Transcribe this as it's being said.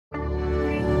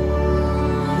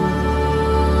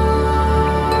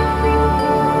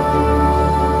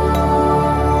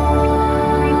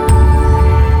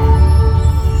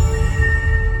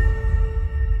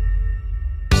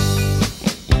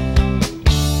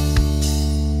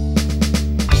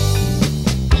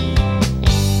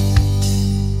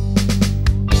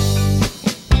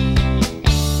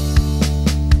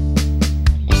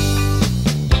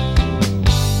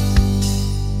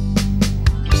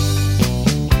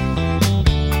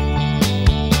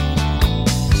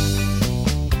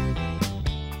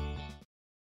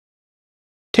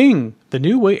Ting, the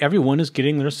new way everyone is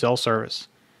getting their cell service.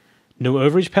 No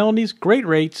overage penalties, great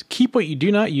rates, keep what you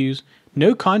do not use,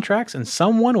 no contracts, and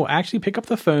someone will actually pick up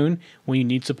the phone when you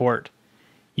need support.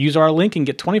 Use our link and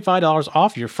get $25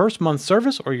 off your first month's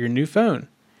service or your new phone.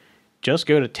 Just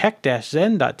go to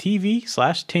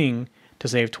tech-zen.tv/ting to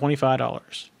save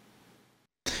 $25.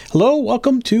 Hello,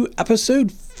 welcome to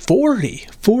episode 40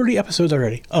 episodes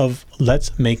already of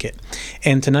Let's Make It.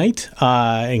 And tonight,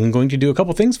 I'm going to do a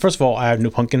couple things. First of all, I have no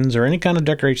pumpkins or any kind of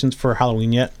decorations for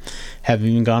Halloween yet. Haven't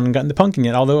even gone and gotten the pumpkin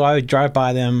yet, although I drive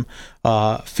by them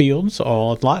fields a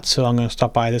lot, so I'm going to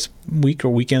stop by this week or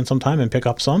weekend sometime and pick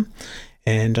up some.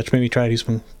 And just maybe try to do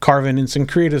some carving and some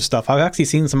creative stuff. I've actually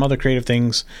seen some other creative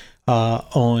things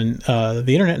on the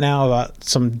internet now about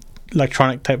some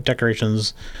electronic type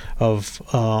decorations of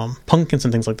pumpkins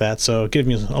and things like that, so it gives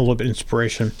me a little bit of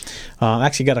inspiration. I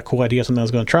actually got a cool idea, something I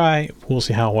was going to try. We'll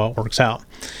see how well it works out.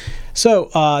 So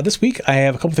this week I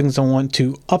have a couple things I want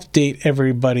to update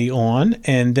everybody on,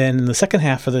 and then in the second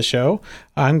half of the show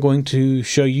I'm going to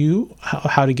show you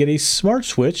how to get a smart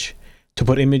switch to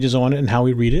put images on it and how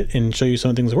we read it, and show you some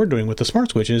of the things that we're doing with the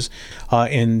smart switches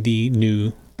in the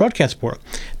new broadcast board.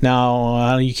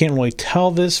 Now you can't really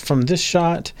tell this from this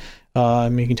shot. I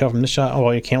mean, you can tell from this shot. Oh,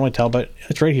 well, you can't really tell, but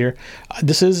it's right here.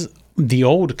 This is the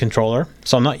old controller,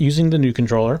 so I'm not using the new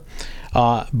controller.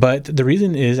 But the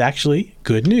reason is actually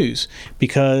good news,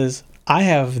 because I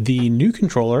have the new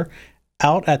controller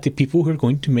out at the people who are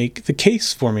going to make the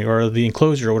case for me, or the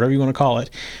enclosure, or whatever you want to call it.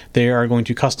 They are going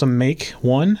to custom make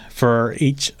one for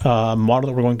each model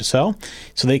that we're going to sell.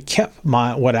 So they kept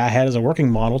what I had as a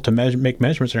working model to make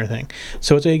measurements and everything.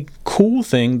 So it's a cool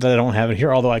thing that I don't have it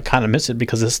here, although I kind of miss it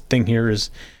because this thing here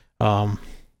is not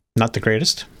the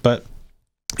greatest, but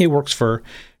it works for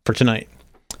tonight.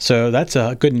 So that's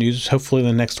good news. Hopefully in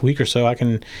the next week or so I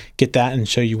can get that and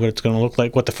show you what it's going to look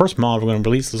like, what the first model we're going to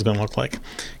release is going to look like,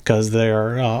 because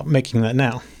they're making that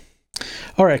now.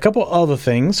 All right, a couple other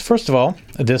things. First of all,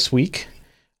 this week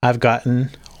I've gotten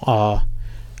an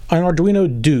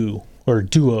Arduino Duo, or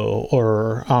Duo,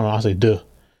 or I don't know, I'll say Duo.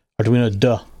 Arduino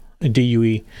Duo,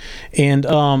 D-U-E. And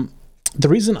the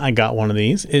reason I got one of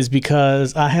these is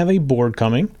because I have a board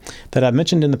coming that I've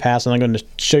mentioned in the past, and I'm going to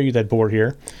show you that board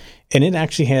here. And it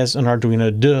actually has an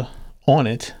Arduino Duo on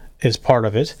it as part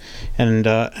of it. And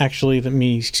actually, let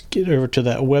me get over to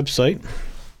that website.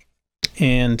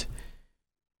 And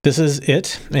this is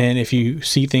it. And if you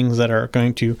see things that are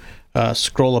going to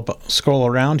scroll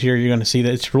around here, you're going to see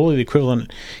that it's really the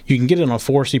equivalent. You can get it on a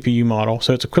 4 CPU model.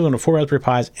 So it's equivalent to 4 Raspberry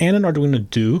Pis and an Arduino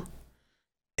Duo.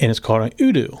 And it's called an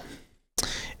Udo.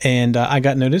 And I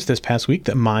got notice this past week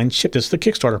that mine shipped. This is the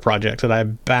Kickstarter project that I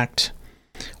backed.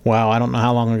 Wow, I don't know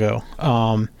how long ago.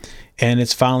 And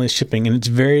it's finally shipping, and it's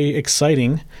very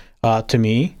exciting to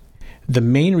me. The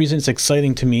main reason it's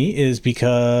exciting to me is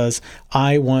because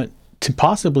I want to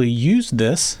possibly use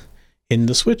this in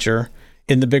the switcher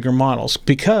in the bigger models,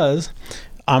 because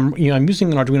I'm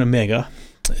using an Arduino Mega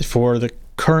for the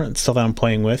current stuff that I'm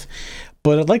playing with,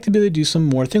 but I'd like to be able to do some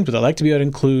more things with it. I'd like to be able to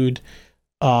include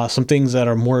some things that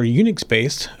are more Unix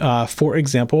based. For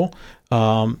example,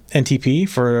 NTP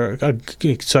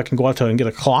so I can go out and get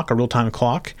a real-time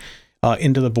clock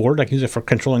into the board. I can use it for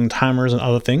controlling timers and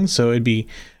other things, so it'd be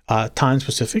time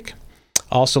specific.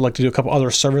 I also like to do a couple other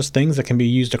service things that can be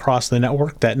used across the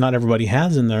network that not everybody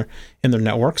has in their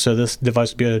network, so this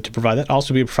device would be able to provide that.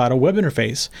 Also be able to provide a web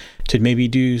interface to maybe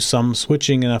do some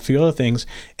switching and a few other things,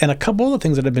 and a couple other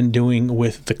things that I've been doing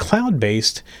with the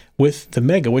cloud-based with the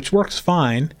Mega, which works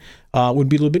fine, would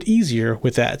be a little bit easier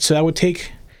with that. So I would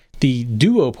take the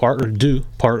Duo part, or Do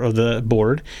part of the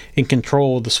board, and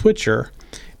control the switcher,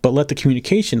 but let the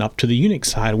communication up to the Unix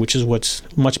side, which is what's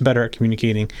much better at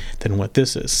communicating than what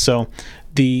this is. So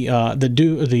the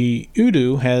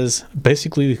Udo has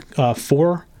basically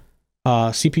 4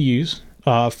 CPUs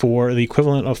for the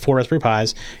equivalent of 4 Raspberry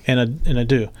Pis and a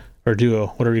Duo, or Duo,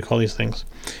 whatever you call these things,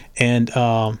 and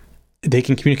they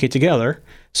can communicate together.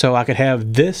 So I could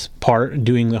have this part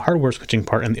doing the hardware switching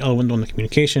part and the other one doing the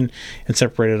communication, and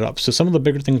separate it up. So some of the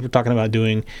bigger things we're talking about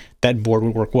doing, that board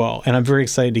would work well. And I'm very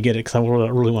excited to get it because I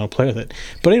really want to play with it.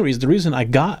 But anyways, the reason I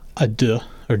got a Duo,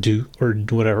 or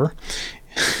whatever,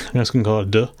 I'm just going to call it a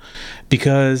Duo,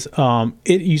 because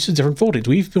it uses different voltage.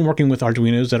 We've been working with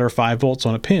Arduinos that are 5 volts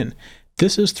on a pin.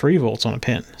 This is 3 volts on a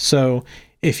pin. So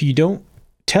if you don't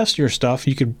test your stuff,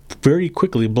 you could very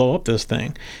quickly blow up this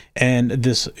thing. And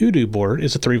this Udo board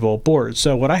is a 3-volt board.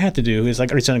 So what I had to do is,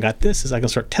 like, every time I got this, is I can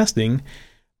start testing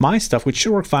my stuff, which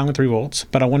should work fine with 3 volts,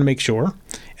 but I want to make sure.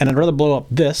 And I'd rather blow up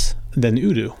this than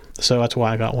Udo. So that's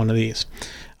why I got one of these.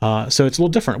 So it's a little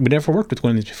different. We never worked with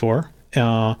one of these before.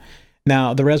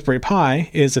 Now, the Raspberry Pi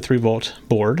is a 3-volt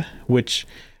board, which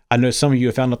I know some of you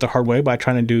have found out the hard way by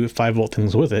trying to do 5-volt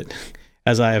things with it,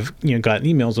 as I have gotten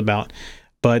emails about.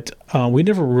 But we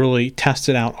never really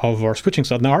tested out all of our switching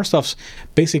stuff. Now, our stuff's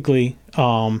basically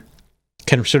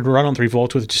should run on 3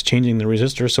 volts with just changing the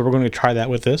resistor. So we're going to try that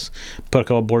with this, put a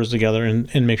couple boards together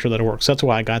and make sure that it works. That's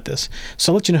why I got this.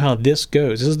 So I'll let you know how this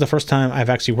goes. This is the first time I've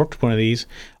actually worked with one of these,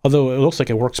 although it looks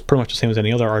like it works pretty much the same as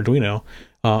any other Arduino.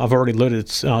 I've already loaded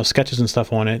sketches and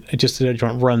stuff on it. It just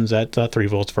runs at 3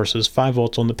 volts versus 5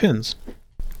 volts on the pins.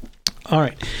 All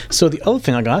right. So the other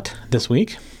thing I got this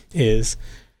week is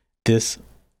this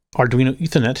Arduino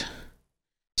Ethernet.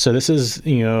 So this is,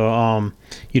 you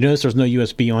notice there's no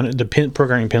USB on it. The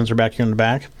programming pins are back here in the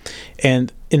back.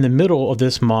 And in the middle of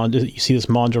this mod, you see this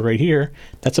module right here.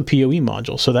 That's a PoE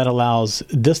module. So that allows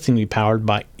this thing to be powered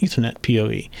by Ethernet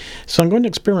PoE. So I'm going to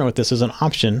experiment with this as an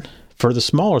option for the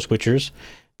smaller switchers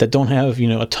that don't have,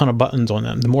 a ton of buttons on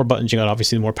them. The more buttons you got,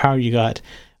 obviously, the more power you got.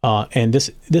 And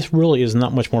this really is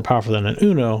not much more powerful than an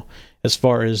Uno as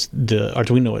far as the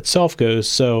Arduino itself goes.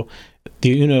 So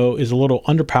the Uno is a little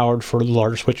underpowered for the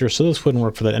larger switchers, so this wouldn't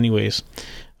work for that anyways.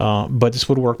 But this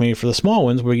would work maybe for the small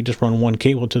ones where you just run one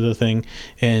cable to the thing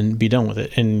and be done with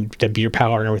it, and that'd be your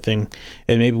power and everything.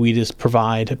 And maybe we just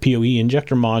provide a PoE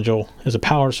injector module as a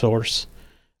power source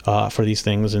for these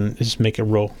things, and just make it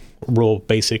real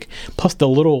basic. Plus the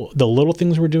little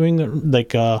things we're doing,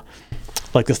 like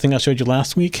this thing I showed you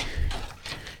last week.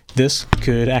 This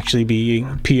could actually be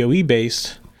PoE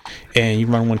based, and you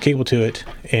run one cable to it,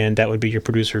 and that would be your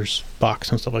producer's box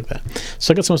and stuff like that.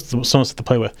 So I got some stuff to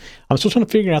play with. I'm still trying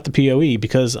to figure out the PoE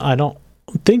because I don't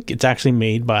think it's actually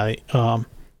made by the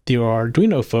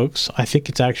Arduino folks. I think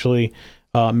it's actually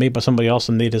made by somebody else,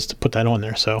 and they just put that on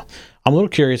there. So I'm a little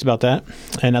curious about that,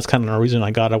 and that's kind of the reason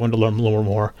I wanted to learn a little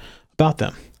more about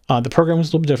them. The program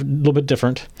is a little bit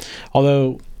different,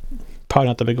 although probably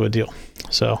not that big of a deal.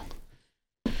 So,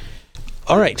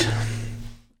 all right.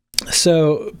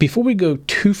 So before we go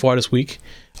too far this week,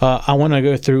 I want to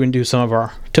go through and do some of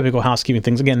our typical housekeeping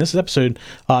things. Again, this is episode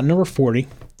number 40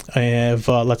 of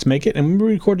Let's Make It, and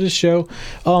we record this show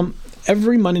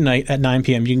every Monday night at 9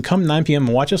 p.m. You can come 9 p.m.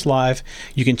 and watch us live.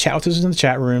 You can chat with us in the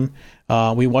chat room.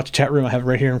 We watch the chat room. I have it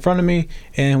right here in front of me,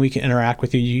 and we can interact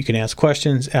with you. You can ask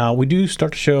questions. We do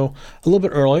start the show a little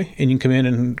bit early, and you can come in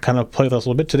and kind of play with us a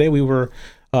little bit. Today we were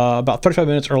about 35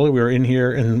 minutes early. We were in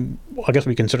here, and I guess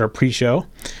we consider a pre-show,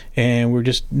 and we're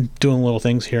just doing little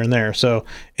things here and there. So,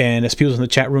 and as people in the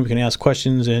chat room can ask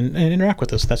questions and interact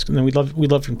with us. We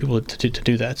love for people to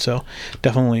do that. So,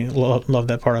 definitely love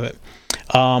that part of it.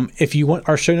 If you want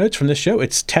our show notes from this show,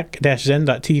 it's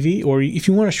tech-zen.tv, or if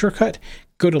you want a shortcut,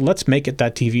 go to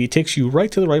letsmakeit.tv. It takes you right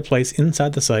to the right place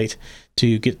inside the site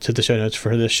to get to the show notes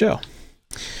for this show.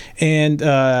 And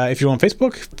if you're on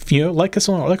Facebook, like us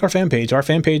like our fan page. Our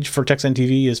fan page for TechZen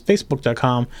TV is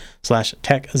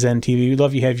facebook.com/TechZenTV. We'd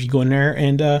love to have you go in there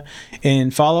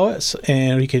and follow us,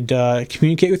 and we could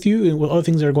communicate with you and with other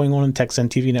things that are going on in the TechZen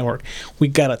TV network. We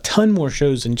got a ton more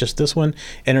shows than just this one,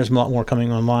 and there's a lot more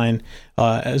coming online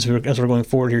as we're going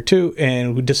forward here too.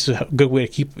 And this is a good way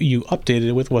to keep you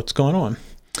updated with what's going on.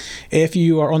 If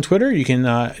you are on Twitter, you can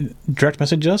direct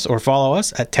message us or follow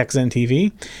us at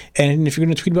TechZenTV. And if you're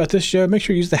going to tweet about this show, make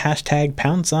sure you use the hashtag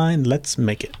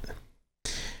 #Let'sMakeIt.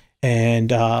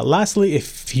 And lastly,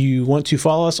 if you want to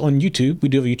follow us on YouTube, we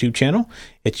do have a YouTube channel.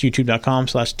 It's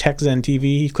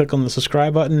youtube.com/TechZenTV. Click on the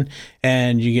subscribe button,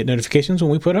 and you get notifications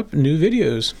when we put up new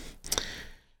videos.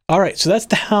 All right, so that's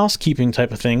the housekeeping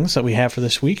type of things that we have for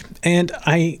this week. And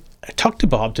I talked to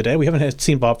Bob today. We haven't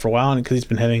seen Bob for a while because he's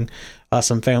been having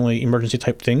some family emergency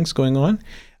type things going on.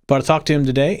 But I talked to him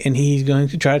today, and he's going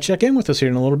to try to check in with us here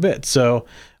in a little bit. So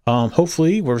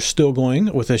hopefully we're still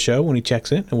going with the show when he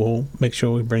checks in, and we'll make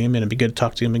sure we bring him in. It'd be good to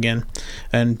talk to him again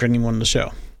and bring him on the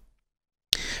show.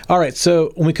 All right,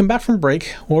 so when we come back from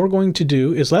break, what we're going to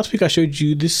do is, last week I showed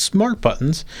you the smart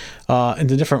buttons and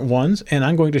the different ones, and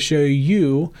I'm going to show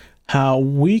you how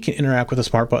we can interact with the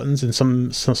smart buttons and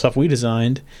some stuff we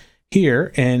designed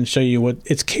here, and show you what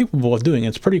it's capable of doing.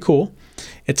 It's pretty cool.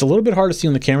 It's a little bit hard to see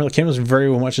on the camera. The camera's very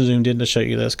much zoomed in to show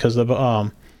you this because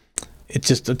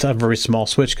it's a very small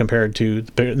switch compared to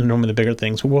normally the bigger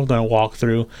things. We're going to walk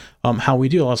through how we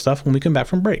do all that stuff when we come back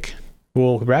from break.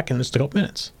 We'll be back in just a couple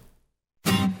minutes.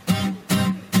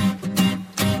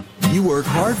 You work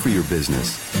hard for your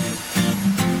business.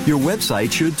 Your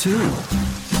website should too.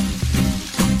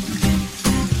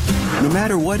 No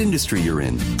matter what industry you're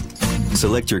in,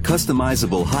 select your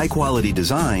customizable high-quality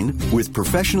design with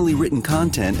professionally written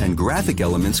content and graphic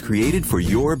elements created for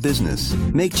your business.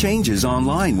 Make changes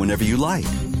online whenever you like.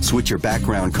 Switch your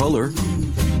background color,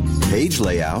 page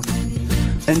layout,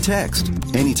 and text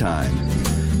anytime.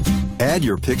 Add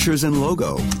your pictures and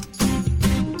logo.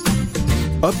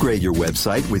 Upgrade your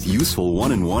website with useful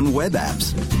one-in-one web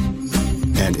apps.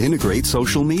 And integrate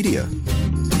social media.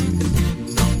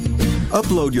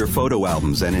 Upload your photo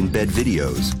albums and embed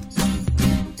videos.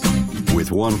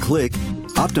 With one click,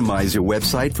 optimize your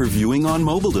website for viewing on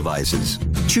mobile devices.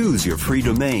 Choose your free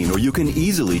domain, or you can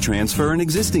easily transfer an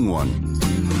existing one.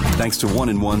 Thanks to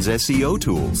One-in-One's SEO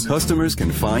tools, customers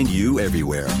can find you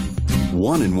everywhere.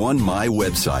 One-in-One My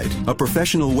Website, a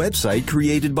professional website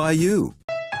created by you.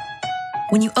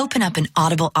 When you open up an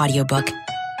Audible audiobook,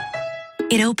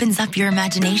 it opens up your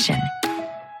imagination.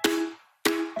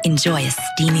 Enjoy a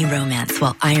steamy romance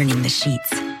while ironing the sheets.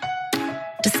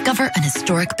 Discover an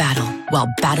historic battle while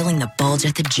battling the bulge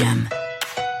at the gym.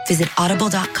 Visit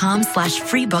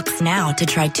audible.com/freebooks now to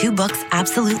try 2 books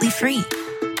absolutely free.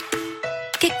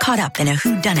 Get caught up in a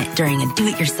whodunit during a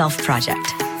do-it-yourself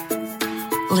project.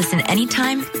 Listen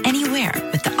anytime, anywhere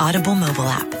with the Audible mobile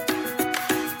app.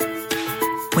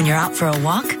 When you're out for a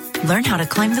walk, learn how to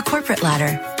climb the corporate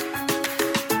ladder.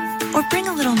 Or bring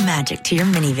a little magic to your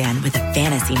minivan with a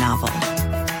fantasy novel.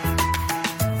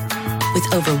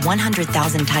 With over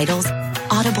 100,000 titles,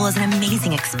 Audible is an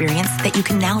amazing experience that you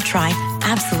can now try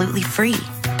absolutely free.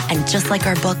 And just like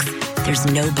our books, there's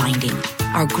no binding.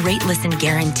 Our great listen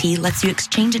guarantee lets you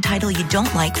exchange a title you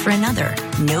don't like for another.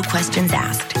 No questions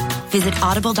asked. Visit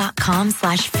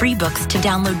audible.com/freebooks to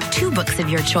download 2 books of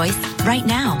your choice right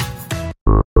now.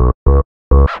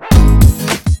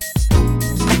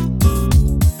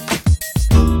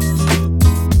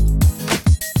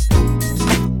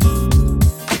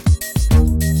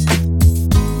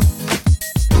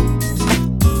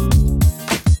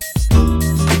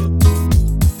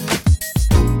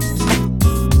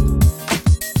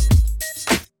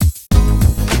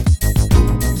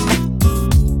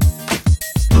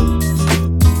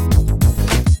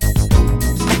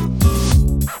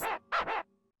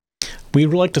 We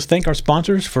would like to thank our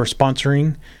sponsors for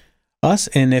sponsoring us,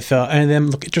 and if any of them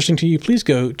look interesting to you, please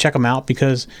go check them out,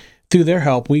 because through their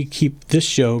help, we keep this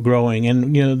show growing.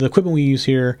 And the equipment we use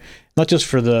here, not just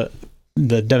for the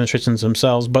demonstrations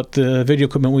themselves, but the video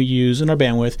equipment we use and our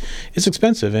bandwidth is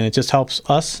expensive, and it just helps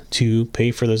us to pay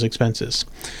for those expenses.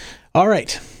 All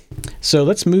right, so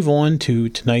let's move on to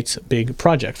tonight's big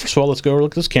project. First of all, let's go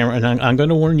look at this camera, and I'm going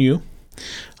to warn you,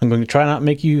 I'm going to try not to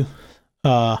make you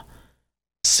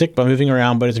sick by moving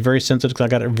around, but it's very sensitive because I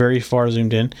got it very far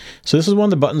zoomed in. So this is one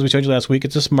of the buttons we showed you last week.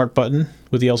 It's a smart button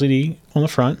with the LCD on the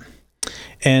front,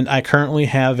 and I currently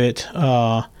have it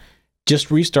just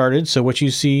restarted. So what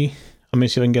you see, let me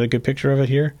see if I can get a good picture of it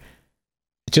here.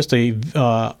 It's just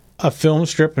a film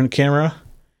strip and camera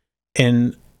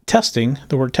and testing,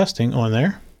 the word testing on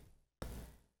there.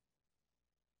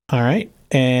 All right,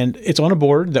 and it's on a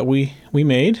board that we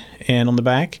made, and on the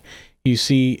back you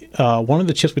see one of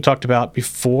the chips we talked about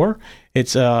before.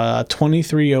 It's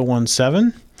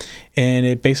 23017, and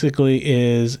it basically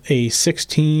is a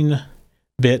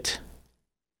 16-bit,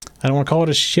 I don't want to call it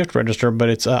a shift register, but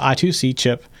it's an I2C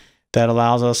chip that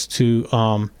allows us to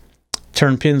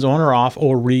turn pins on or off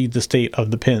or read the state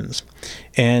of the pins.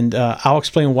 And I'll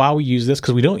explain why we use this,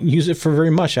 because we don't use it for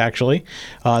very much, actually.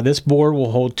 This board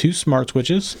will hold 2 smart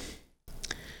switches,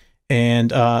 and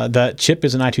that chip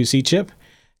is an I2C chip.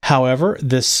 However,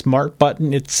 this smart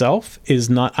button itself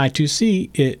is not I2C.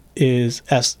 It is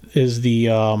the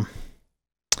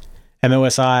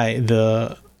MOSI,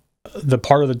 the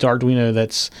part of the Arduino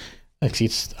that's, actually,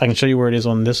 I can show you where it is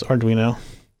on this Arduino.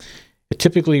 It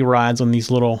typically rides on these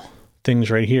little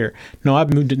things right here. No,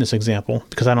 I've moved it in this example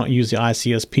because I don't use the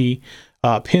ICSP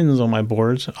pins on my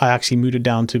boards. I actually moved it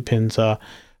down to pins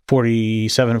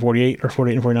 47 and 48, or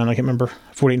 48 and 49, I can't remember,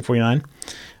 48 and 49.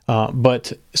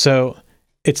 But so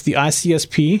it's the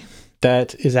ICSP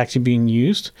that is actually being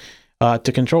used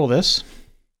to control this.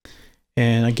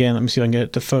 And again, let me see if I can get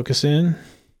it to focus in.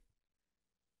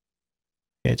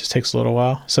 Yeah, it just takes a little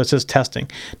while. So it says testing.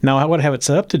 Now, what I have it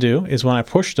set up to do is when I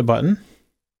push the button,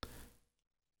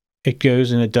 it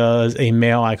goes and it does a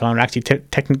mail icon. Actually,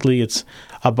 technically, it's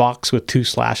a box with 2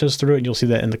 slashes through it. You'll see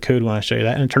that in the code when I show you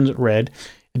that. And it turns it red.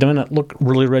 It may not look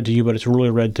really red to you, but it's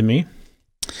really red to me.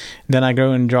 Then I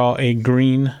go and draw a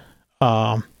green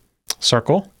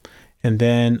circle, and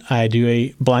then I do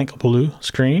a blank blue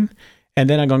screen, and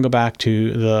then I'm going to go back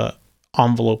to the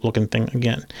envelope looking thing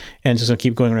again, and just going to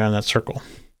keep going around that circle.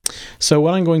 So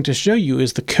what I'm going to show you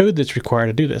is the code that's required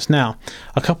to do this. Now,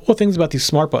 a couple of things about these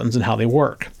smart buttons and how they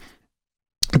work.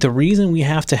 The reason we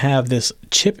have to have this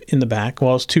chip in the back,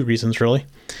 well, it's 2 reasons really,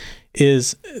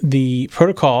 is the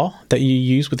protocol that you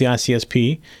use with the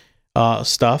ICSP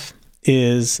stuff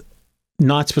is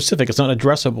not specific. It's not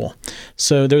addressable.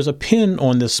 So there's a pin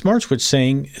on this smart switch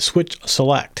saying switch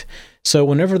select. So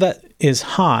whenever that is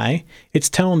high, it's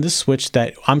telling this switch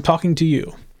that I'm talking to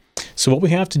you. So what we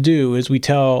have to do is we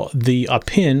tell a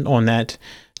pin on that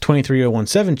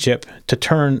 23017 chip to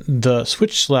turn the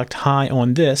switch select high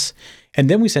on this, and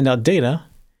then we send out data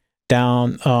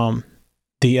down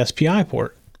the SPI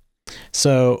port.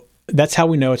 So that's how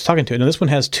we know it's talking to it. Now this one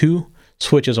has 2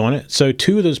 switches on it. So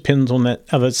 2 of those pins on that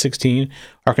of that 16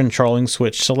 are controlling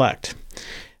switch select.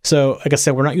 So like I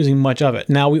said, we're not using much of it.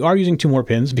 Now we are using 2 more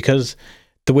pins because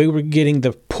the way we're getting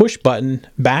the push button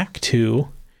back to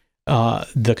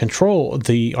the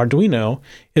Arduino,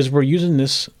 is we're using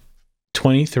this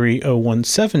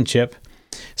 23017 chip.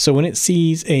 So when it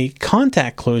sees a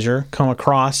contact closure come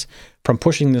across from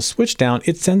pushing the switch down,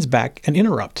 it sends back an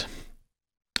interrupt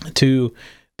to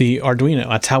the Arduino.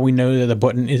 That's how we know that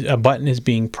a button is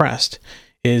being pressed,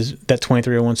 is that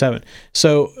 23017.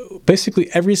 So basically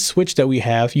every switch that we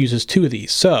have uses 2 of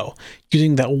these. So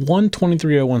using that one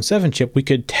 23017 chip, we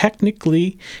could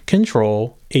technically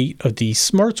control 8 of these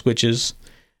smart switches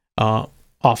off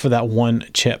of that one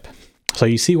chip. So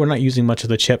you see, we're not using much of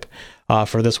the chip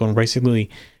for this one, basically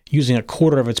using a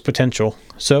quarter of its potential.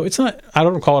 So it's not, I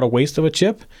don't call it a waste of a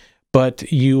chip,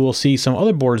 but you will see some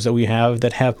other boards that we have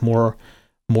that have more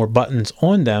buttons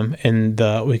on them, and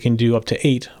we can do up to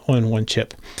 8 on one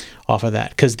chip off of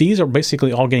that, because these are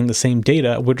basically all getting the same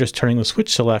data. We're just turning the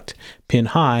switch select pin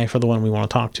high for the one we want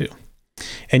to talk to.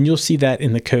 And you'll see that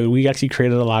in the code. We actually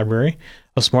created a library,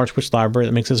 a smart switch library,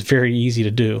 that makes this very easy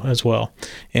to do as well.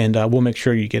 And we'll make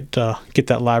sure you get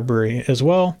that library as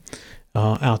well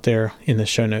out there in the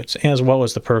show notes, as well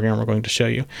as the program we're going to show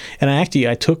you. And I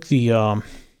took the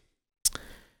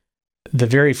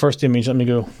very first image. Let me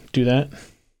go do that.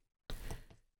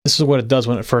 This is what it does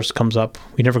when it first comes up.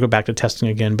 We never go back to testing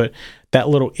again, but that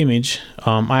little image,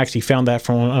 I actually found that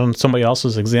from somebody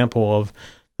else's example of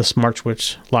the smart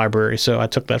switch library. So I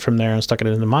took that from there and stuck it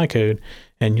into my code,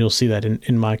 and you'll see that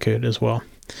in my code as well.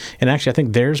 And actually, I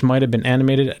think theirs might have been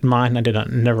animated. Mine, I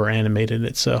never animated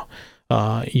it. So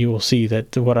you will see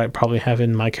that what I probably have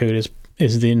in my code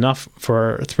is enough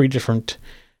for 3 different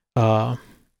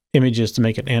images to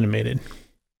make it animated.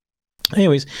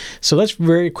 Anyways, so let's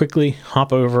very quickly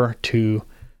hop over to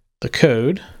the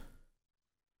code.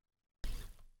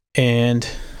 And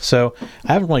so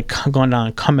I haven't really gone down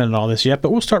and commented all this yet,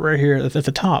 but we'll start right here at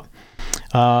the top.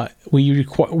 We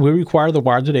require the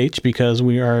wired.h because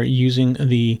we are using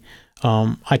the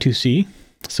I2C,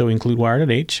 so we include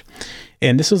wired.h.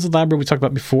 And this is the library we talked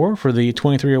about before for the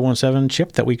 23017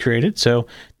 chip that we created. So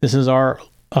this is our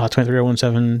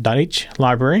 23017.h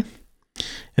library.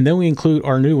 And then we include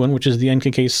our new one, which is the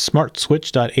NKK Smart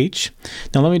Switch.h.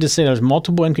 Now, let me just say there's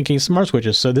multiple NKK Smart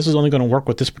Switches, so this is only going to work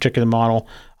with this particular model.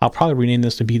 I'll probably rename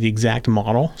this to be the exact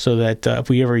model, so that if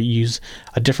we ever use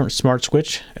a different Smart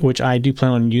Switch, which I do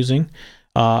plan on using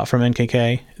from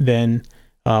NKK, then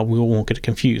we won't get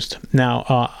confused. Now,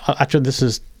 after this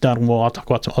is done, I'll talk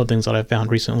about some other things that I've found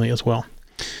recently as well,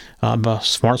 about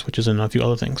Smart Switches and a few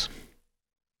other things.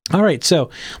 All right, so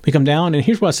we come down, and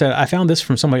here's what I said. I found this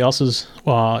from somebody else's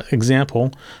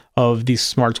example of these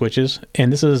smart switches,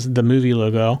 and this is the movie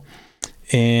logo.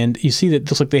 And you see that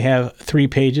it looks like they have 3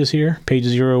 pages here,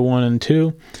 pages 0, 1, and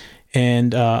 2.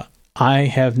 And I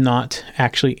have not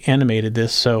actually animated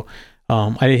this, so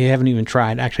I haven't even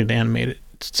tried actually to animate it.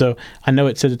 So I know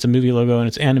it says it's a movie logo and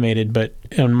it's animated, but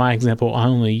in my example,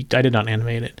 I did not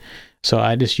animate it. So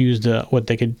I just used what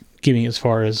they could give me as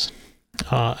far as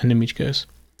an image goes.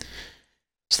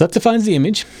 So that defines the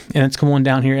image, and let's come on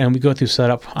down here and we go through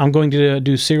setup. I'm going to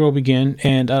do serial begin,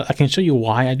 and I can show you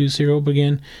why I do serial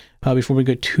begin before we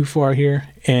go too far here.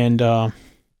 And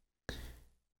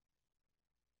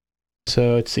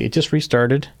so let's see, it just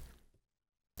restarted.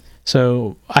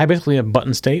 So I basically have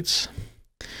button states,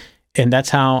 and that's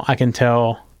how I can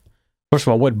tell, first of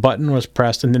all, what button was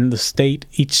pressed, and then the state.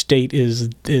 Each state is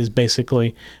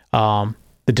basically the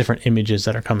different images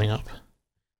that are coming up.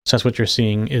 So that's what you're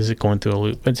seeing, is it going through a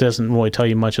loop. It doesn't really tell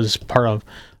you much. It's part of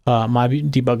my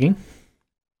debugging.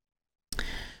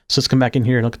 So let's come back in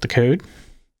here and look at the code.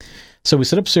 So we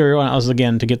set up serial, and I was,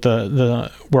 again, to get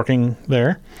the working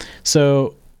there.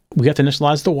 So we have to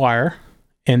initialize the wire,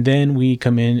 and then we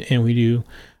come in and we do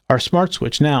our smart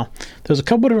switch. Now, there's a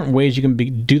couple of different ways you can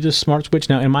do this smart switch.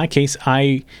 Now, in my case,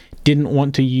 I didn't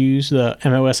want to use the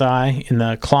MOSI in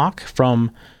the clock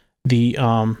from the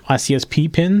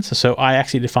ICSP pins, so I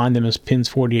actually defined them as pins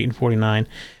 48 and 49.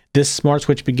 This smart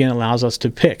switch begin allows us to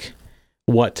pick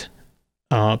what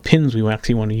pins we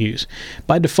actually want to use.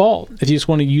 By default, if you just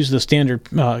want to use the standard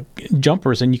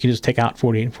jumpers, then you can just take out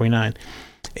 48 and 49.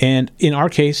 And in our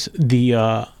case,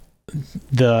 the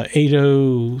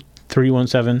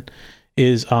 80317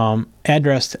 is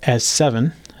addressed as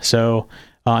 7. So,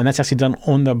 and that's actually done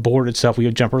on the board itself. We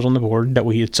have jumpers on the board that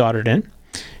we had soldered in.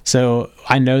 So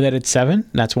I know that it's 7.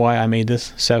 That's why I made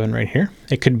this 7 right here.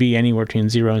 It could be anywhere between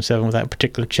 0 and 7 with that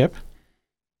particular chip.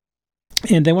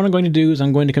 And then what I'm going to do is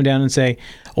I'm going to come down and say,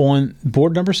 on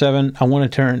board number 7, I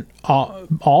want to turn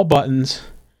all buttons.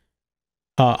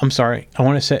 I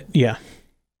want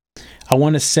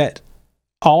to set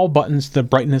all buttons to the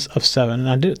brightness of 7. And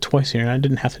I did it twice here, and I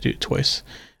didn't have to do it twice.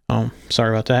 Sorry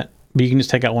about that. But you can just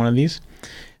take out one of these.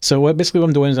 So what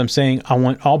I'm doing is I'm saying I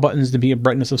want all buttons to be a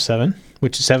brightness of 7,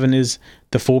 which 7 is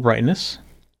the full brightness.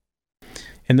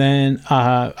 And then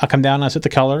I come down and I set the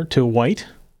color to white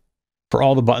for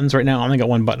all the buttons. Right now I only got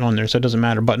one button on there, so it doesn't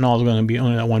matter. Button all is going to be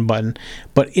only that one button.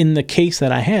 But in the case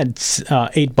that I had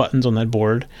 8 buttons on that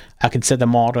board, I could set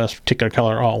them all to a particular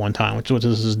color all at one time, which is what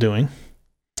this is doing.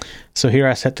 So here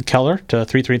I set the color to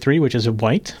 333, which is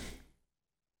white.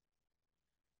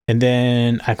 And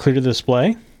then I clear the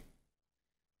display.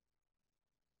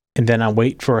 And then I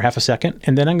wait for half a second.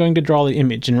 And then I'm going to draw the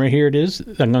image. And right here it is.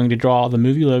 I'm going to draw the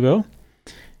movie logo.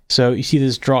 So you see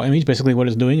this draw image. Basically what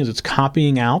it's doing is it's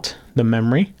copying out the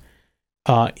memory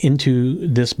into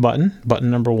this button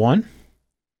number 1.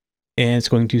 And it's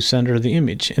going to center the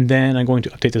image. And then I'm going to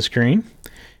update the screen.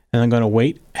 And I'm going to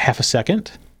wait half a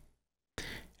second.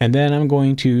 And then I'm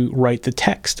going to write the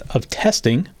text of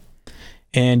testing.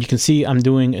 And you can see I'm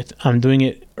doing it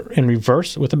in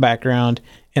reverse with the background,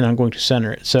 and I'm going to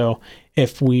center it. So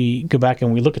if we go back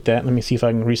and we look at that, let me see if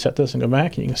I can reset this and go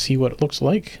back, and you can see what it looks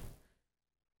like.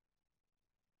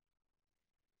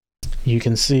 You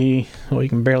can see, well, you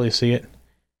can barely see it.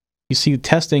 You see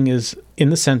testing is in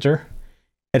the center.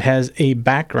 It has a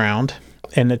background,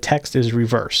 and the text is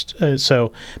reversed.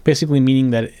 So basically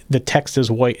meaning that the text is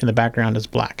white and the background is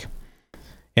black.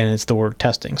 And it's the word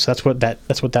testing. So that's what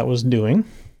that was doing.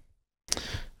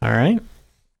 All right.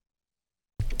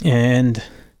 And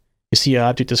you see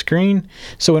I update the screen.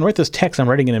 So when I write this text, I'm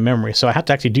writing it in memory. So I have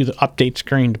to actually do the update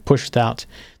screen to push out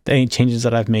any changes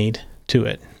that I've made to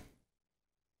it.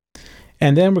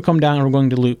 And then we'll come down and we're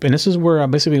going to loop. And this is where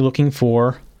I'm basically looking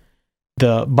for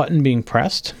the button being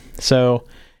pressed. So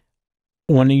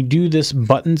when you do this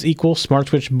buttons equal smart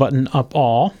switch button up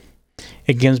all,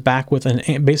 it gives back with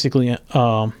basically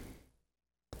an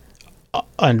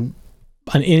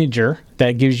integer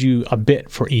that gives you a bit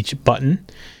for each button,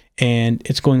 and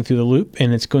it's going through the loop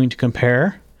and it's going to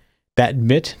compare that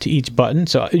bit to each button.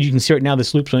 So you can see right now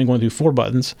this loop's only going through 4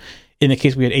 buttons. In the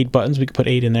case we had 8 buttons, we could put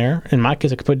 8 in there. In my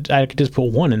case, I could just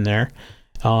put 1 in there,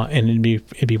 and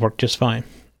it'd be work just fine.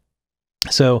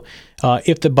 So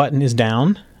if the button is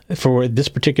down for this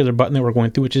particular button that we're going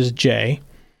through, which is J,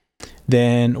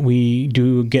 then we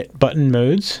do get button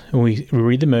modes, and we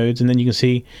read the modes, and then you can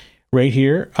see right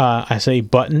here, I say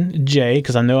button J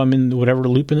because I know I'm in whatever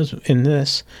loop in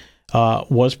this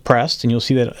was pressed, and you'll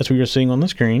see that that's what you're seeing on the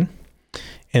screen.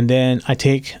 And then I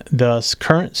take the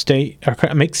current state, or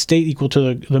I make state equal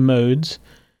to the modes,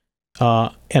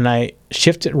 and I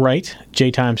shift it right,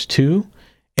 J times 2,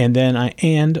 and then I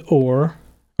AND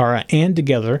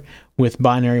together with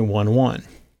binary 1, 1.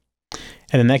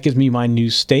 And then that gives me my new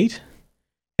state.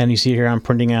 And you see here I'm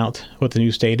printing out what the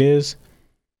new state is.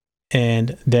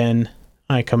 And then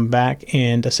I come back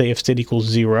and I say if state equals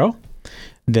 0.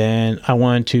 Then I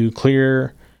want to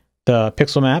clear the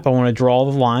pixel map. I want to draw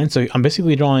the lines. So I'm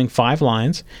basically drawing 5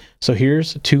 lines. So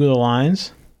here's 2 of the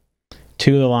lines,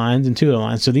 2 of the lines, and 2 of the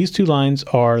lines. So these 2 lines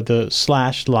are the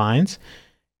slashed lines.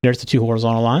 There's the 2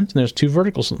 horizontal lines, and there's 2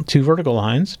 vertical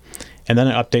lines. And then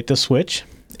I update the switch,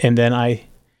 and then I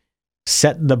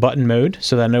set the button mode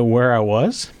so that I know where I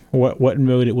was, what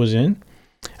mode it was in.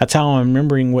 That's how I'm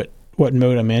remembering what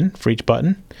mode I'm in for each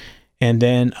button. And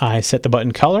then I set the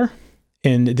button color,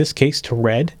 in this case to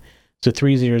red. So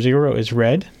 300 is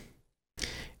red.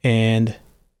 And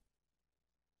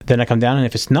then I come down, and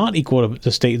if it's not equal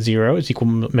to state 0, it's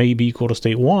maybe equal to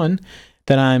state 1,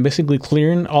 then I'm basically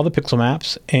clearing all the pixel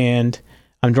maps, and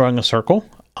I'm drawing a circle.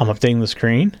 I'm updating the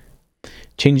screen,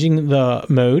 changing the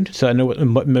mode so I know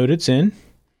what mode it's in,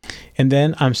 and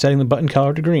then I'm setting the button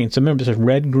color to green. So remember, this is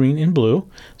red, green, and blue.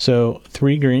 So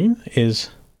 3 green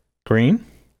is green,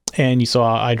 and you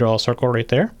saw I draw a circle right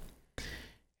there.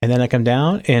 And then I come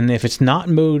down, and if it's not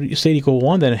mode state equal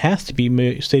 1, then it has to be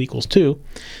mode state equals 2.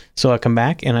 So I come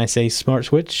back and I say smart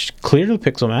switch, clear the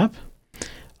pixel map.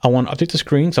 I want to update the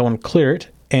screen, so I want to clear it,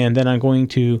 and then I'm going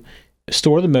to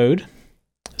store the mode.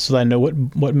 so that I know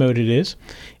what mode it is.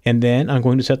 And then I'm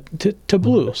going to set to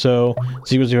blue. So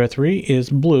 003 is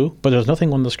blue, but there's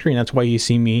nothing on the screen. That's why you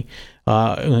see me,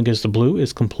 because the blue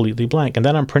is completely blank. And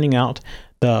then I'm printing out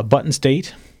the button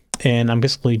state, and I'm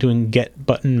basically doing get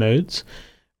button modes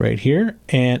right here.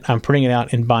 And I'm printing it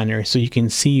out in binary, so you can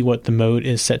see what the mode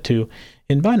is set to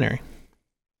in binary.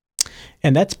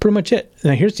 And that's pretty much it.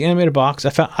 Now here's the animated box.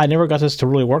 I never got this to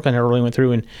really work. I never really went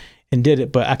through and did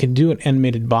it, but I can do an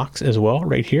animated box as well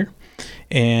right here.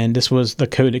 And this was the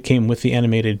code that came with the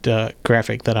animated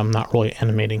graphic that I'm not really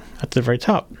animating at the very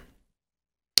top.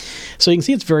 So you can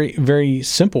see it's very, very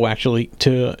simple actually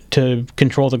to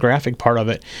control the graphic part of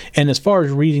it. And as far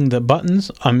as reading the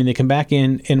buttons, I mean, they come back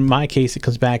in my case, it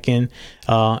comes back in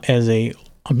as I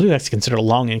believe that's considered a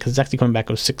long end, because it's actually coming back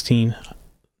with 16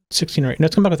 right? No,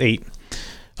 it's coming back with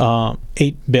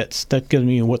 8 bits. That gives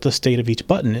me what the state of each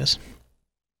button is.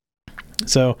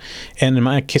 So, and in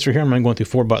my case right here, I'm going to go through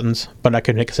 4 buttons, but I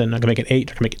could make it 8,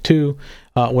 I could make it 2,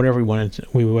 whatever we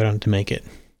wanted to make it.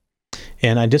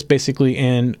 And I just basically,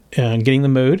 getting the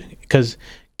mode, because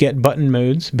get button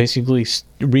modes basically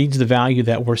reads the value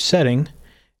that we're setting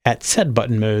at set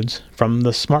button modes from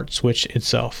the smart switch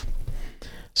itself.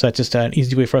 So that's just an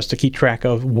easy way for us to keep track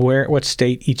of what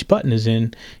state each button is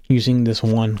in using this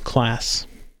one class.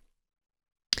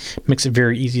 Makes it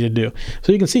very easy to do.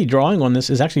 So you can see drawing on this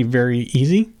is actually very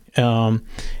easy. And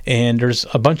there's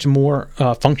a bunch more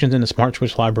functions in the Smart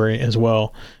Switch library as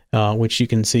well, which you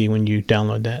can see when you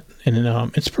download that. And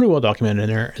it's pretty well documented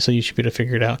in there, so you should be able to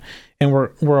figure it out. And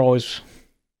we're always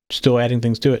still adding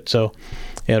things to it, so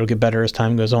yeah, it'll get better as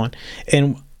time goes on.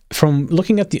 And from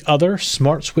looking at the other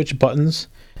Smart Switch buttons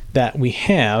that we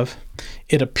have,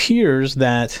 it appears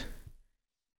that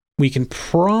we can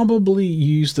probably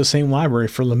use the same library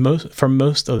for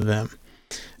most of them.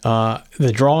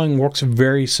 The drawing works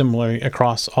very similarly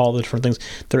across all the different things.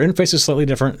 Their interface is slightly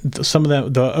different. Some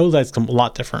of the OLEDs come a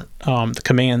lot different. The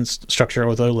commands structure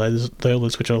with the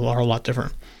OLED switches are a lot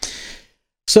different.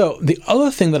 So the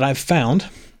other thing that I've found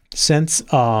since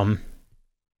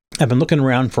I've been looking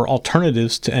around for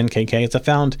alternatives to NKK is I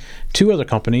found 2 other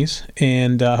companies,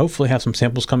 and hopefully have some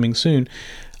samples coming soon.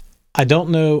 I don't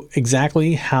know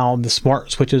exactly how the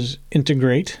smart switches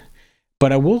integrate,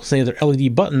 but I will say their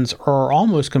LED buttons are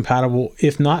almost compatible,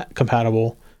 if not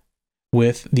compatible,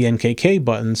 with the NKK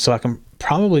buttons, so I can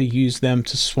probably use them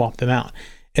to swap them out.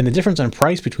 And the difference in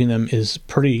price between them is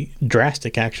pretty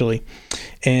drastic, actually.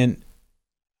 And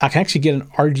I can actually get an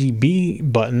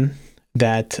RGB button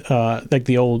that, like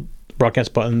the old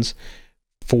broadcast buttons,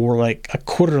 for like a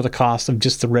quarter of the cost of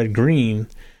just the red-green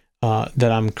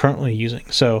that I'm currently using.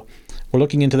 So we're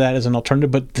looking into that as an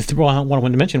alternative. But the one I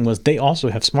wanted to mention was they also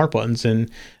have smart buttons, and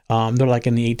they're like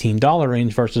in the $18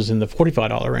 range versus in the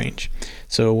 $45 range.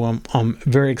 So I'm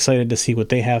very excited to see what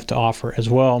they have to offer as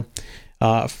well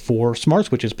for smart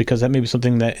switches, because that may be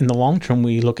something that in the long term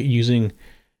we look at using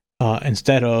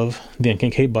instead of the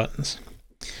NKK buttons.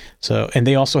 So, and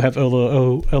they also have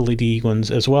OLED ones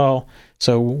as well.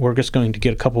 So we're just going to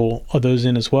get a couple of those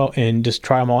in as well and just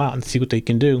try them all out and see what they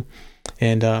can do,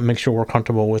 and make sure we're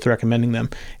comfortable with recommending them.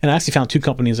 And I actually found 2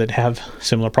 companies that have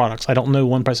similar products. I don't know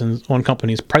one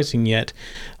company's pricing yet.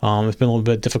 It's been a little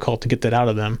bit difficult to get that out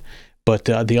of them, but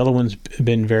the other one's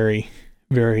been very,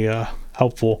 very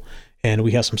helpful. And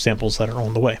we have some samples that are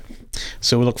on the way.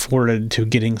 So we look forward to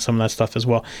getting some of that stuff as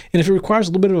well. And if it requires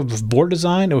a little bit of a board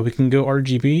design, or we can go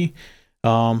RGB,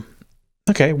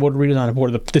 okay, we'll redesign a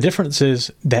board. The difference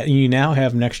is that you now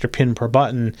have an extra pin per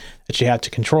button that you have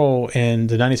to control, and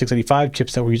the 9685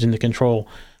 chips that we're using to control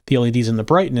the LEDs and the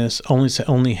brightness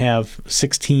only have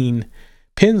 16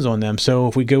 pins on them. So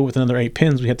if we go with another 8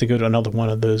 pins, we have to go to another one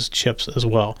of those chips as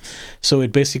well. So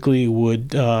it basically would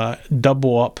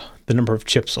double up the number of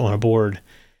chips on a board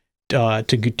to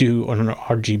do an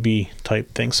RGB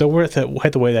type thing. So we'll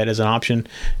have to weigh that as an option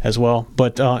as well.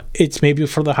 But it's maybe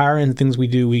for the higher end things we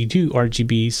do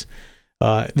RGBs.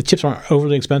 The chips aren't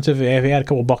overly expensive. If you add a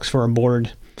couple bucks for a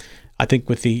board, I think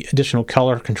with the additional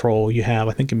color control you have,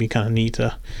 I think it'd be kind of neat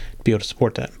to be able to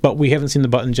support that. But we haven't seen the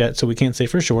buttons yet, so we can't say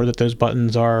for sure that those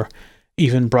buttons are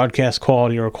even broadcast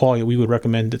quality or quality we would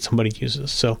recommend that somebody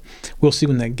uses. So we'll see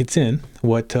when that gets in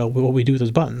what we do with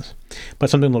those buttons. But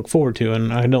something to look forward to,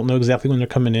 and I don't know exactly when they're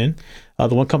coming in.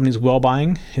 The one company is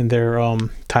Wellbuying, and they're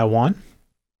Taiwan,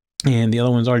 and the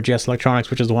other one's RGS Electronics,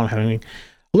 which is the one I'm having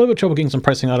a little bit of trouble getting some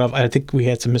pricing out of. I think we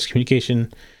had some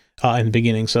miscommunication in the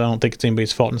beginning, so I don't think it's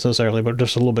anybody's fault necessarily, but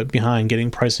just a little bit behind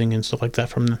getting pricing and stuff like that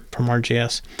from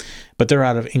RGS. But they're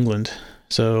out of England,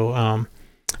 so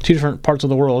 2 different parts of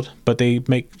the world, but they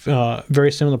make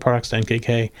very similar products to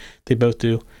NKK. They both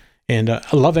do, And I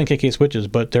love NKK switches,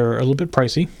 but they're a little bit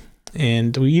pricey.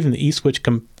 And even the eSwitch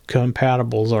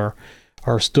compatibles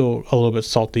are still a little bit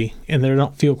salty, and they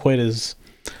don't feel quite as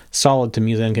solid to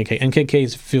me as NKK.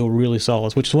 NKKs feel really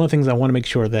solid, which is one of the things I want to make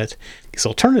sure that these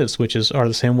alternative switches are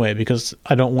the same way, because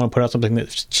I don't want to put out something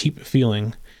that's cheap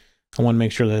feeling. I want to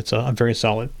make sure that it's very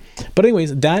solid. But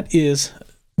anyways, that is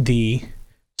the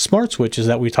smart switches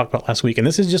that we talked about last week, and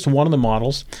this is just one of the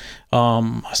models.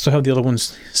 I still have the other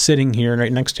ones sitting here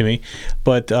right next to me,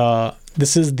 but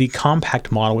this is the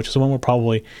compact model, which is the one we're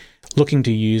probably looking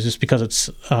to use, just because it's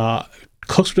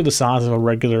closer to the size of a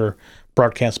regular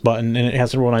broadcast button, and it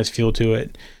has a real nice feel to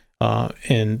it.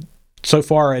 And so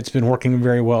far, it's been working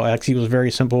very well. Actually, it was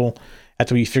very simple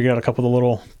after we figured out a couple of the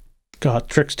little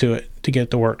tricks to it to get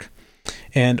it to work.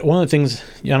 And one of the things,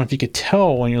 I don't know if you could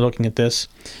tell when you're looking at this,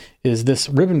 is this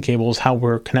ribbon cable is how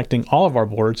we're connecting all of our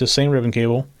boards. The same ribbon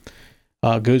cable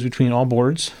goes between all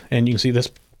boards, and you can see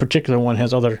this particular one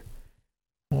has other,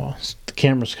 well, the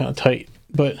camera's kind of tight,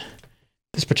 but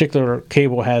this particular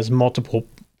cable has multiple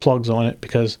plugs on it,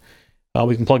 because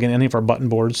we can plug in any of our button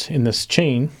boards in this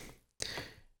chain.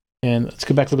 And let's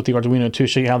go back and look at the Arduino to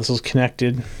show you how this is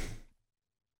connected.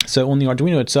 So on the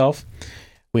Arduino itself,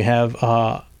 we have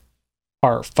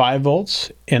our 5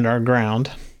 volts and our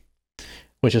ground,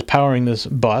 which is powering this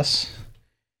bus.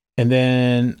 And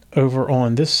then over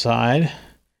on this side,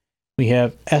 we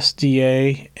have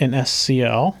SDA and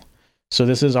SCL. So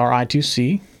this is our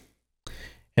I2C.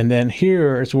 And then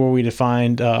here is where we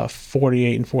defined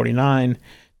 48 and 49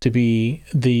 to be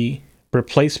the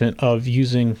replacement of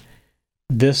using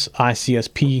this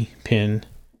ICSP pin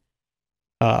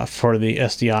for the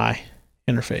SDI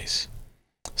interface.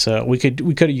 So we could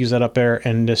have used that up there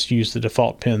and just use the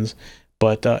default pins,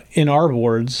 but in our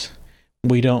boards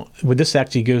we don't. Well, this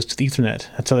actually goes to the Ethernet.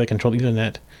 That's how they control the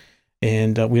Ethernet,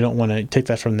 and we don't want to take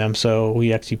that from them. So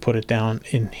we actually put it down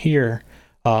in here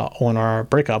on our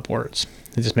breakout boards.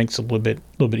 It just makes it a little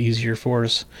bit easier for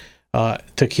us.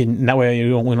 That way you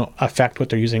don't affect what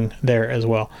they're using there as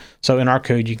well. So in our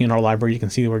code, in our library, you can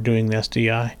see that we're doing the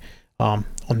SDI on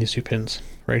these 2 pins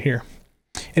right here.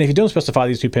 And if you don't specify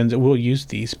these 2 pins, it will use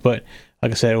these. But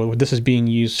like I said, this is being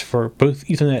used for both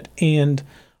Ethernet and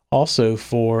also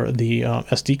for the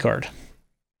SD card.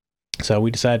 So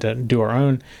we decided to do our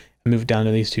own and move it down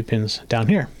to these 2 pins down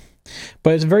here.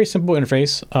 But it's a very simple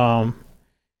interface.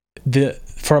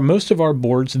 For most of our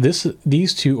boards,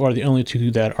 these 2 are the only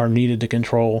 2 that are needed to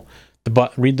control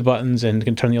read the buttons and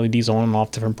can turn the LEDs on and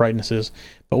off different brightnesses.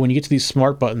 But when you get to these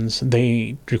smart buttons,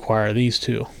 they require these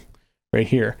 2 right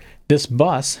here. This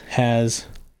bus has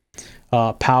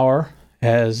power,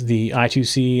 has the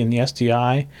I2C and the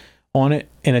SDI on it.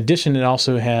 In addition, it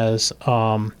also has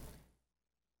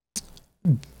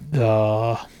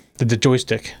the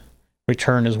joystick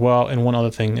return as well, and one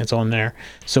other thing that's on there.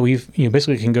 So we've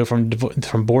basically can go from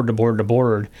board to board to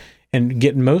board and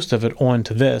get most of it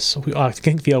onto this. I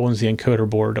think the other one's the encoder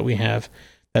board that we have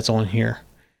that's on here.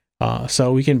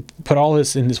 So we can put all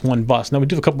this in this one bus. Now we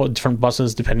do have a couple of different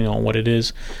buses depending on what it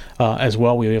is as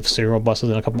well. We have serial buses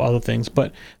and a couple other things,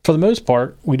 but for the most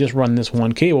part, we just run this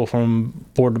one cable from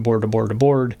board to board to board to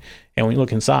board. And when you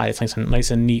look inside, it's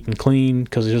nice and neat and clean,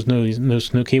 because there's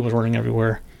no cables running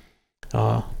everywhere.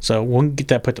 So when we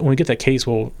get that case,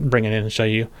 we'll bring it in and show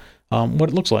you what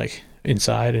it looks like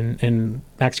inside, and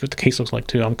actually what the case looks like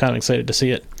too. I'm kind of excited to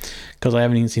see it, because I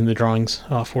haven't even seen the drawings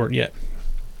for it yet.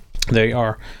 They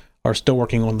are still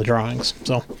working on the drawings.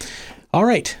 So, all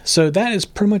right. So that is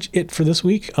pretty much it for this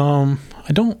week. Haven't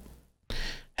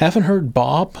heard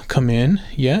Bob come in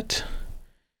yet.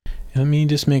 Let me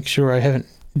just make sure I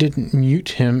didn't mute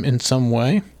him in some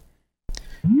way.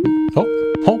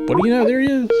 Oh, what do you know? There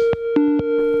he is.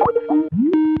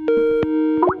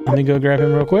 Let me go grab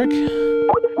him real quick.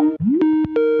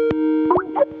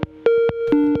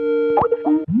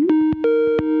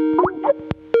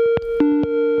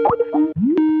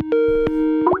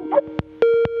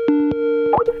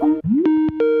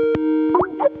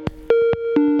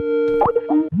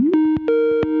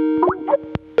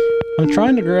 I'm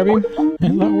trying to grab him.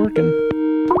 It's not working.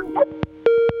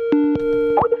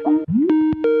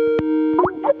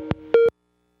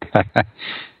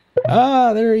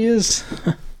 There he is.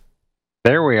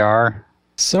 There we are.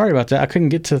 Sorry about that. I couldn't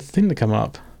get to the thing to come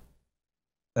up.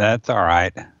 That's all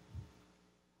right.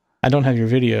 I don't have your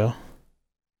video.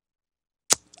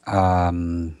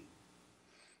 Well,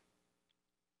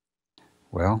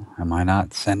 am I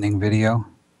not sending video?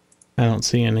 I don't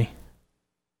see any.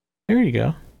 There you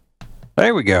go.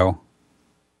 There we go.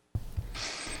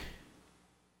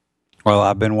 Well,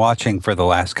 I've been watching for the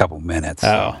last couple minutes.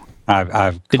 Oh.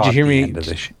 I've Did you caught hear the me? end of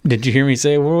the Did you hear me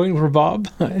say we're waiting for Bob?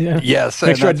 Yeah. Yes, Make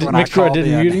and sure I, that's did, when make sure I called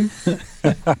didn't in. mute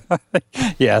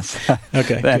him. Yes.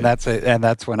 Okay. And Good. that's it. And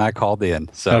that's when I called in.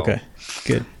 So Okay.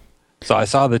 Good. So I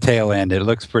saw the tail end. It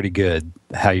looks pretty good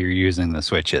how you're using the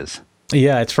switches.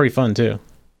 Yeah, it's pretty fun too.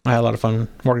 I had a lot of fun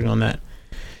working on that.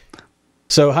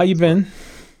 So, how you been?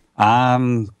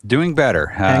 I'm doing better.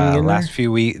 Hanging in there? The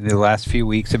last few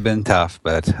weeks have been tough,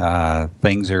 but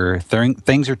things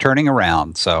are turning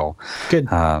around. So, Good.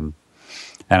 and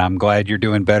I'm glad you're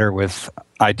doing better with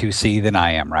I2C than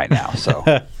I am right now. So,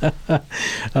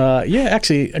 Yeah,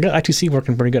 actually, I got I2C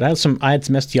working pretty good. I had some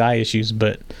SDI issues,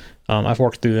 but I've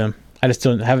worked through them. I just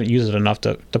haven't used it enough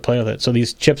to play with it. So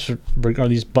these chips or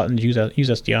these buttons use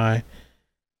SDI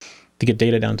to get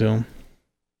data down to them.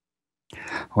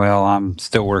 well, I'm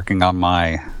still working on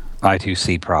my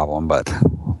I2C problem, but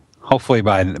hopefully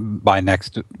by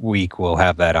next week we'll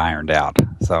have that ironed out.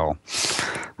 So,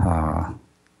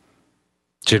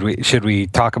 should we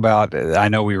talk about? I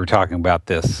know we were talking about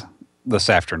this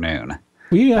afternoon.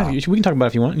 We can talk about it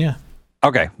if you want. Yeah.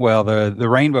 Okay, well, the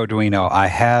Rainbow Duino,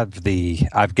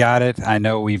 I've got it. I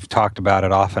know we've talked about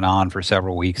it off and on for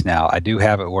several weeks now. I do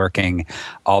have it working,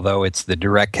 although it's the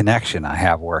direct connection I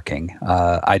have working.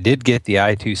 I did get the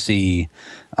I2C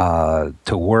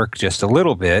to work just a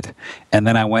little bit, and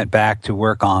then I went back to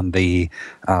work on the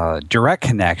direct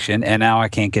connection, and now I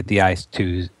can't get the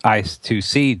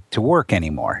I2C to work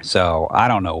anymore. So I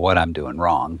don't know what I'm doing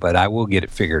wrong, but I will get it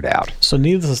figured out. So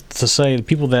needless to say, the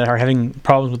people that are having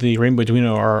problems with the Rainbow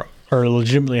Duino are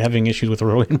legitimately having issues with the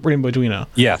Rainbow Duino.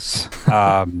 Yes,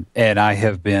 and I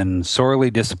have been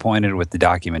sorely disappointed with the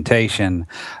documentation.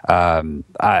 I'm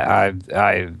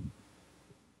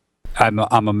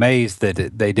amazed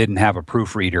that they didn't have a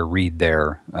proofreader read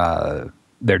their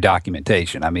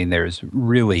documentation. I mean, there's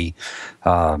really,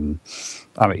 I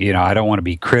don't want to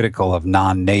be critical of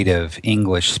non-native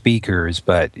English speakers,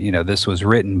 but this was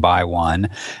written by one,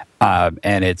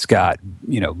 and it's got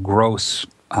gross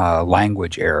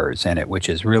language errors in it, which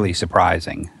is really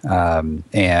surprising,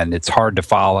 and it's hard to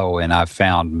follow. And I've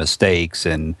found mistakes,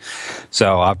 and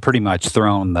so I've pretty much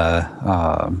thrown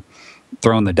the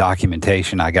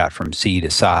documentation I got from Seed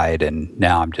aside, and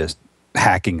now I'm just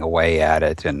hacking away at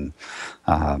it. And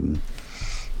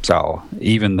so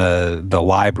even the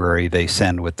library they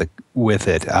send with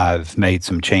it, I've made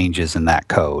some changes in that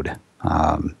code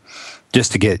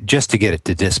just to get it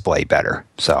to display better.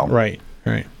 So right.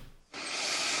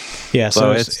 Yeah,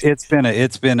 so it's been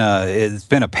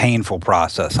a painful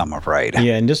process, I'm afraid.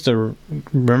 Yeah, and just to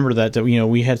remember that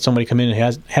we had somebody come in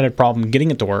and had a problem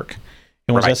getting it to work,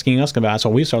 and was asking us about it. So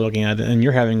we started looking at it, and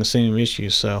you're having the same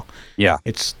issues. So yeah,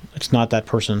 it's not that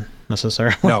person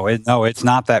necessarily. No, it's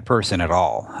not that person at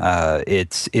all.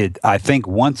 I think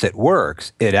once it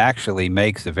works, it actually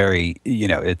makes a very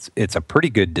it's a pretty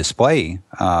good display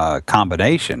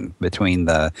combination between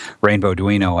the Rainbow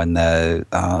Duino and the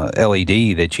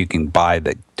LED that you can buy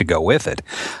to go with it.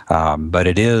 But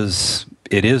it is.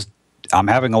 I'm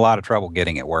having a lot of trouble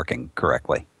getting it working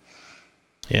correctly.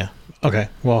 Yeah. Okay.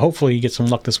 Well, hopefully you get some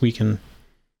luck this week and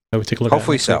maybe take a look.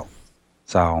 Hopefully so.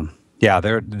 So yeah,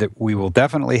 we will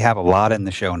definitely have a lot in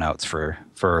the show notes for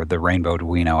the Rainbow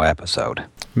Duino episode.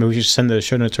 Maybe we should send the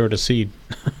show notes over to Seed.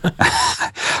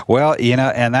 Well,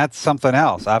 and that's something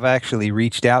else. I've actually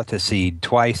reached out to Seed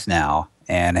twice now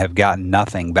and have gotten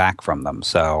nothing back from them.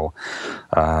 So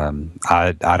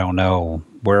I don't know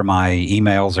where my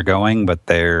emails are going, but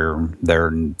they're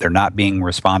not being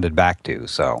responded back to.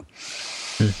 So.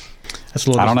 That's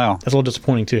I don't know. That's a little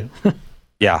disappointing too.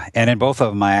 Yeah, and in both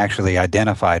of them, I actually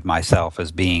identified myself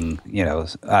as being,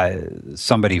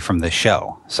 somebody from the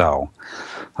show. So,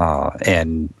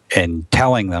 and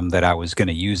telling them that I was going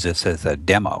to use this as a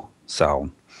demo. So,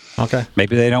 okay,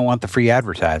 maybe they don't want the free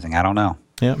advertising. I don't know.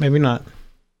 Yeah, maybe not.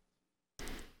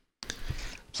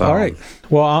 So, all right.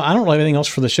 Well, I don't really have anything else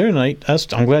for the show tonight.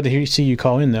 I'm glad to see you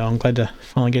call in, though. I'm glad to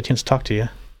finally get a chance to talk to you.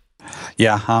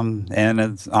 Yeah,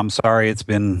 and I'm sorry it's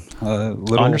been a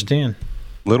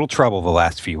little trouble the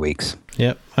last few weeks.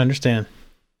 Yep, I understand.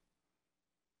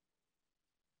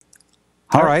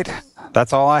 All right.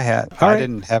 That's all I had. I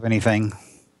didn't have anything.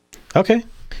 Okay.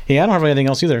 Yeah, I don't have anything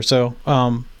else either. So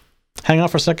hang on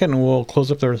for a second and we'll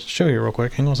close up the show here real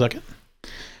quick. Hang on a second.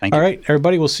 Thank you. All right,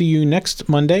 everybody, we'll see you next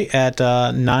Monday at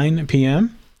 9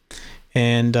 p.m.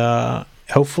 And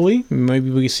hopefully, maybe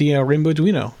we can see a Rainbow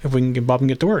Duino if we can get Bob and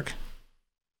get to work.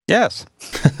 Yes.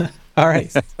 All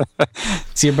right.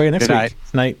 See everybody next week.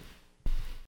 Night.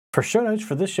 For show notes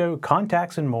for this show,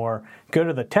 contacts, and more, go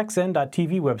to the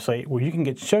TechZen.tv website where you can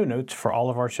get show notes for all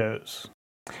of our shows.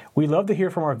 We love to hear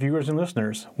from our viewers and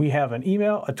listeners. We have an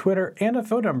email, a Twitter, and a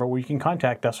phone number where you can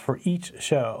contact us for each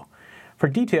show. For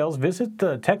details, visit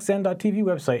the TechZen.tv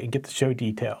website and get the show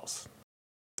details.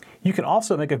 You can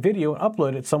also make a video and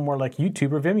upload it somewhere like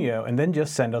YouTube or Vimeo and then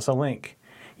just send us a link.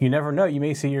 You never know, you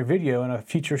may see your video in a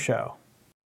future show.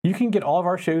 You can get all of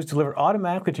our shows delivered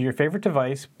automatically to your favorite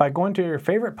device by going to your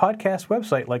favorite podcast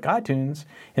website like iTunes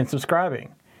and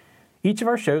subscribing. Each of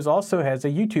our shows also has a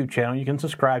YouTube channel you can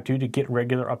subscribe to get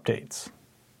regular updates.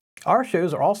 Our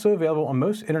shows are also available on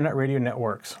most internet radio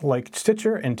networks like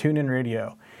Stitcher and TuneIn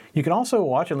Radio. You can also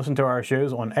watch and listen to our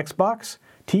shows on Xbox,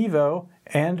 TiVo,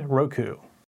 and Roku.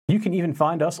 You can even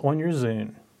find us on your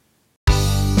Zune.